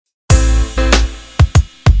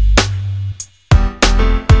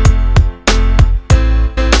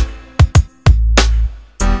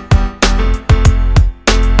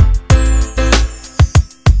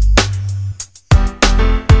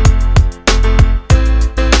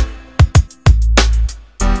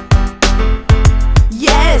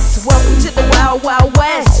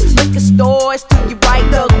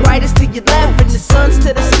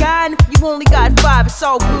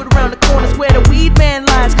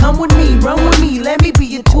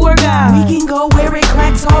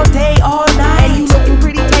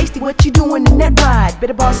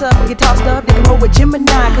get tossed up, they can roll with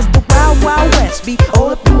Gemini. Cause the wild, wild west be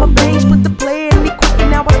all up in my veins. Put the player in me quick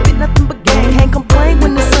and now I spit nothing but game. Can't complain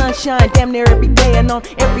when the sun shine, damn near every day. And on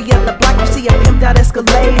every other block you see a pimped out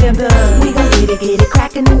Escalade. And we gon' get it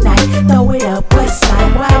crackin' tonight. Throw it up,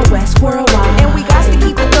 Westside, Wild West, worldwide. And we got to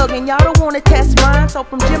keep it thuggin', y'all don't wanna test mine. So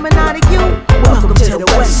from Gemini to you, welcome to the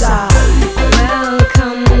Westside.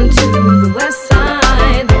 Welcome to the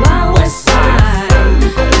Westside, the Wild Westside.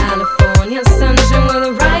 California sunshine where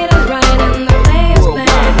the writers write and the players play.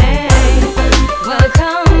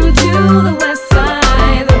 Welcome to the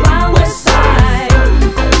Westside, the Wild Westside.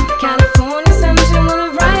 California sunshine where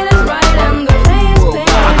the writers write and the players play.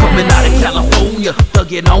 I'm coming out of California,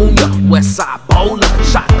 thuggin' on ya. Westside bowler,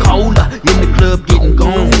 shot cola, in the club getting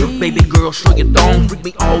gone. Baby girl, shrug your thong, freak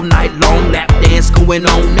me all night long. Lap dance going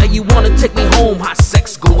on, now you wanna take me home. Hot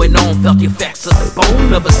sex going on, felt the effects of the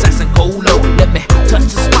bone of assassin Colo. Let me touch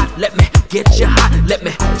the spot, let me get you hot, let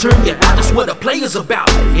me turn you out. That's what a player's about.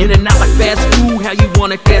 In and out like fast food, how you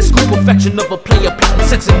want it, that's cool. Perfection of a player, plotting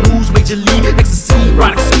sexy moves, major league ecstasy,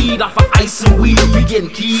 riding speed off of ice and weed. We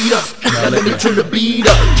getting keyed up, now let me turn the beat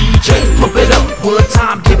up. DJ, pump it up, one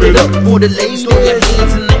time, give it up for the ladies. Throw your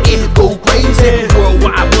hands in the air, go crazy.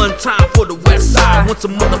 Worldwide, one time for the Westside. Once a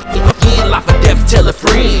motherfucker again, life or death, tell a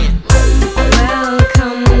friend.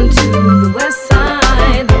 Welcome to the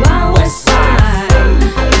Westside, the Wild Westside.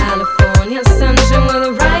 California sunshine where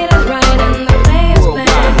the writers write and the players play.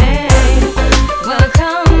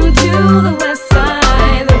 Welcome to the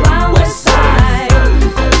Westside, the Wild Westside.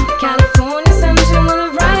 California sunshine where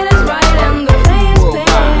the writers write and the players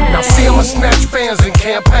play. Now see, I'ma snatch fans in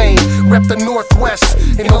campaign. Rep the Northwest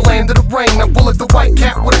in the land of the rain. Now bullet the white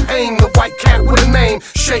cat with an aim, the white cat with a name.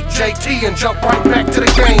 Shake JT and jump right back to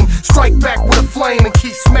the game. Strike back with a flame and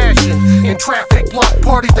keep smashing. In traffic, block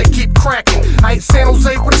parties, they keep cracking. I hit San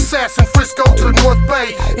Jose with Assassin, Frisco to the North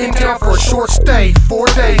Bay. In town for a short stay, 4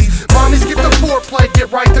 days. Mommies get the foreplay,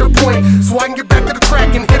 get right to the point, so I can get back to the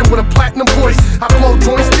track and hit it with a platinum voice. I blow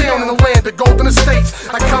joints down in the land of Golden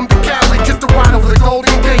Estates. I come to Cali just to ride over the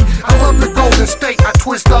Golden Gate. I love the Golden State, I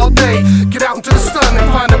twist all day. Get out into the sun and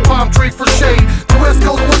find a palm tree for shade. The West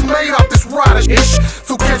Coast was made off this ride-ish,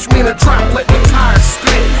 so catch me in a